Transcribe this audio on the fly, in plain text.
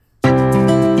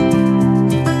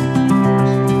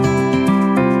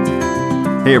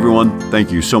Hey everyone,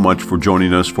 thank you so much for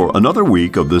joining us for another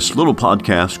week of this little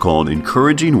podcast called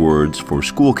Encouraging Words for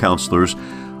School Counselors.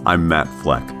 I'm Matt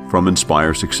Fleck from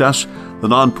Inspire Success, the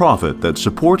nonprofit that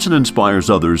supports and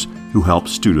inspires others who help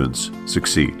students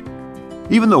succeed.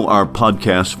 Even though our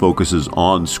podcast focuses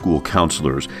on school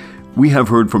counselors, we have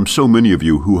heard from so many of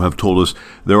you who have told us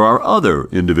there are other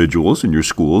individuals in your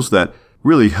schools that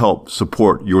really help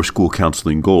support your school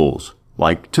counseling goals,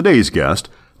 like today's guest,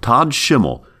 Todd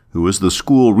Schimmel, who is the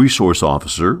School Resource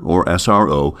Officer, or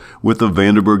SRO, with the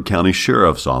Vanderburgh County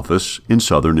Sheriff's Office in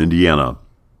southern Indiana.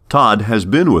 Todd has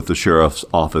been with the Sheriff's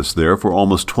Office there for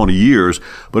almost 20 years,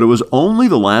 but it was only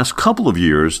the last couple of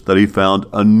years that he found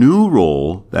a new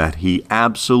role that he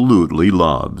absolutely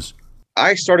loves.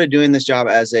 I started doing this job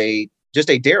as just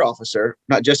a DARE officer,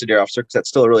 not just a DARE officer, because that's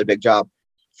still a really big job,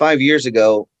 5 years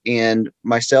ago, and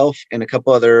myself and a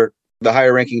couple other, the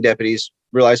higher ranking deputies,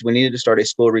 realized we needed to start a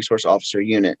school resource officer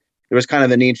unit. There was kind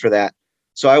of a need for that.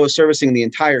 So I was servicing the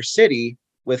entire city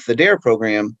with the DARE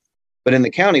program, but in the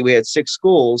county, we had 6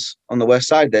 schools on the west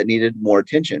side that needed more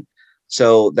attention.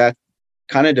 So that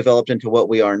kind of developed into what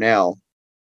we are now.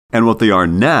 And what they are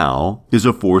now is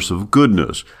a force of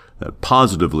goodness that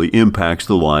positively impacts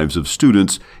the lives of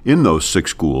students in those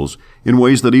 6 schools in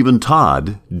ways that even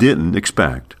Todd didn't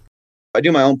expect. I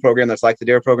do my own program that's like the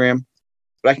DARE program,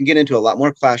 but I can get into a lot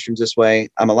more classrooms this way.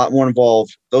 I'm a lot more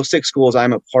involved. Those 6 schools,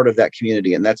 I'm a part of that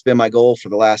community. And that's been my goal for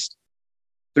the last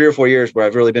 3 or 4 years, where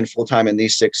I've really been full-time in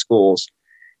these 6 schools.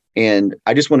 And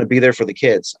I just want to be there for the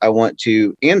kids. I want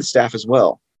to, and the staff as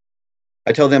well.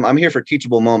 I tell them I'm here for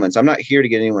teachable moments. I'm not here to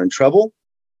get anyone in trouble.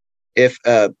 If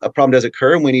a problem does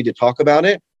occur and we need to talk about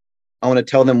it, I want to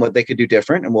tell them what they could do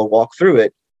different, and we'll walk through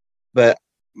it. But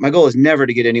my goal is never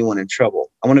to get anyone in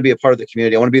trouble. I want to be a part of the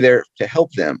community. I want to be there to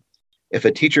help them. If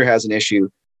a teacher has an issue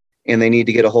and they need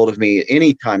to get a hold of me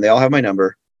anytime, they all have my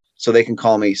number, so they can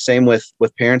call me. Same with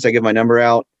parents. I give my number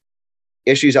out.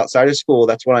 Issues outside of school,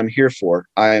 that's what I'm here for.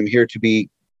 I am here to be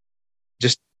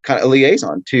just kind of a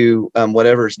liaison to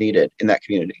whatever is needed in that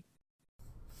community.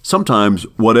 Sometimes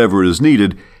whatever is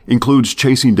needed includes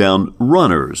chasing down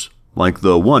runners, like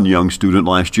the one young student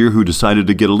last year who decided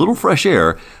to get a little fresh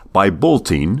air by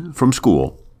bolting from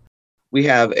school. We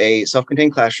have a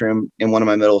self-contained classroom in one of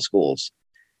my middle schools,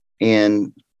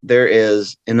 and there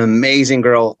is an amazing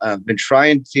girl I've been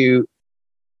trying to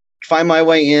find my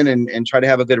way in and try to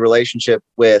have a good relationship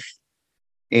with.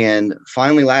 And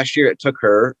finally last year, it took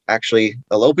her actually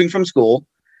eloping from school.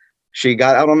 She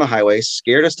got out on the highway,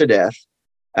 scared us to death,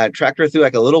 tracked her through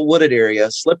like a little wooded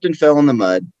area, slipped and fell in the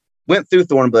mud, went through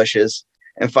thorn bushes,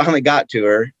 and finally got to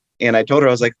her. And I told her,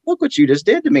 I was like, look what you just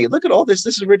did to me. Look at all this.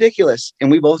 This is ridiculous.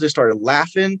 And we both just started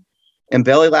laughing and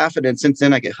belly laughing. And since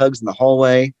then, I get hugs in the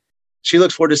hallway. She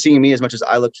looks forward to seeing me as much as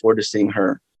I look forward to seeing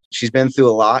her. She's been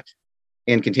through a lot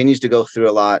and continues to go through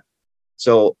a lot.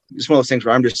 So it's one of those things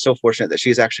where I'm just so fortunate that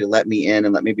she's actually let me in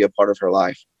and let me be a part of her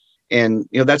life. And,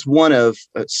 that's one of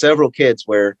several kids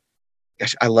where,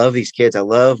 gosh, I love these kids. I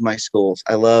love my schools.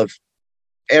 I love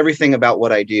everything about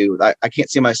what I do. I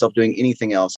can't see myself doing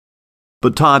anything else.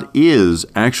 But Todd is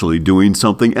actually doing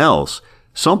something else,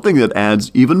 something that adds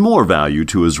even more value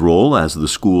to his role as the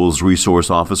school's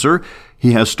resource officer.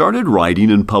 He has started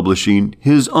writing and publishing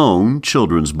his own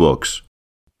children's books.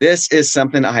 This is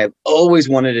something I have always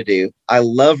wanted to do. I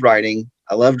love writing.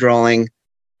 I love drawing.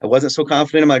 I wasn't so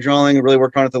confident in my drawing. I really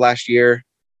worked on it the last year.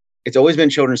 It's always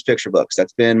been children's picture books.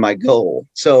 That's been my goal.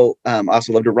 So I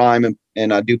also love to rhyme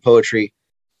and do poetry.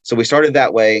 So we started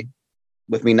that way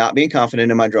with me not being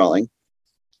confident in my drawing,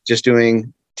 just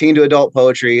doing teen to adult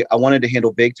poetry. I wanted to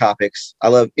handle big topics. I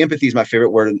love empathy is my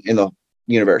favorite word in the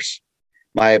universe.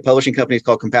 My publishing company is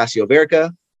called Compassio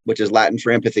Verica, which is Latin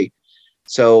for empathy.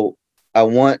 So I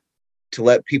want to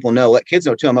let people know, let kids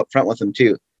know too. I'm upfront with them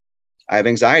too. I have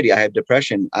anxiety. I have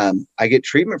depression. I get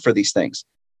treatment for these things.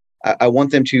 I want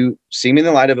them to see me in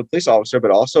the light of a police officer, but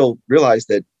also realize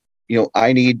that,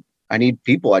 I need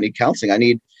people. I need counseling.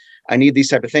 I need these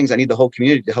type of things. I need the whole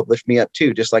community to help lift me up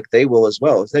too, just like they will as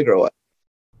well as they grow up.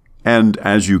 And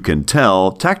as you can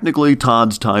tell, technically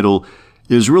Todd's title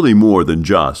is really more than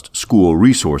just school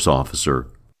resource officer.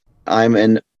 I'm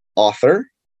an author,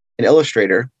 an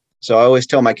illustrator. So I always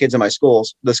tell my kids in my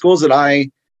schools, the schools that I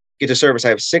get to service, I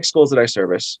have 6 schools that I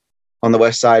service on the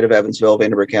west side of Evansville,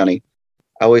 Vanderburgh County.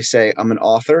 I always say I'm an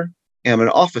author and I'm an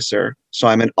officer, so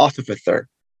I'm an officer.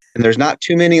 And there's not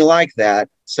too many like that,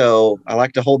 so I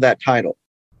like to hold that title.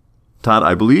 Todd,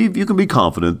 I believe you can be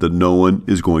confident that no one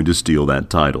is going to steal that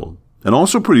title, and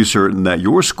also pretty certain that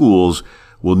your schools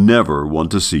will never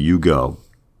want to see you go.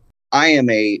 I am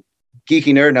a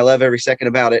geeky nerd and I love every second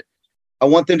about it. I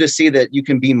want them to see that you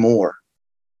can be more.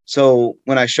 So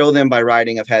when I show them by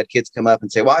writing, I've had kids come up and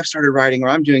say, well, I've started writing, or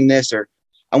I'm doing this, or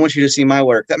I want you to see my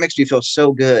work. That makes me feel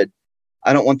so good.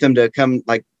 I don't want them to come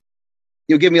like,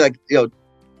 give me like,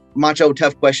 macho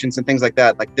tough questions and things like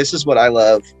that. Like, this is what I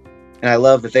love. And I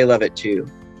love that they love it too.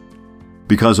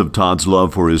 Because of Todd's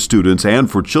love for his students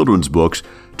and for children's books,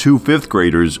 2 fifth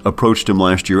graders approached him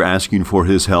last year asking for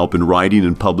his help in writing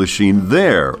and publishing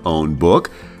their own book,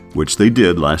 which they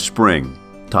did last spring.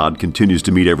 Todd continues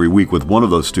to meet every week with one of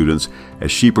those students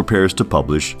as she prepares to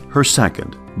publish her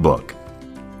second book.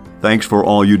 Thanks for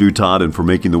all you do, Todd, and for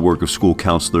making the work of school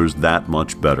counselors that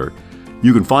much better.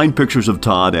 You can find pictures of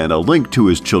Todd and a link to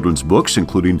his children's books,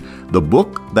 including The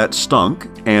Book That Stunk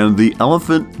and The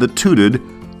Elephant That Tooted,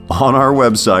 on our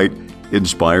website,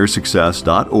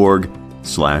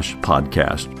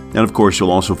 inspiresuccess.org/podcast. And of course,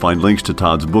 you'll also find links to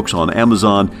Todd's books on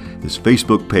Amazon, his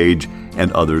Facebook page,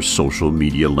 and other social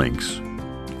media links.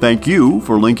 Thank you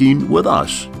for linking with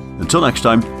us. Until next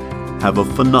time, have a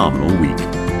phenomenal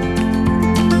week.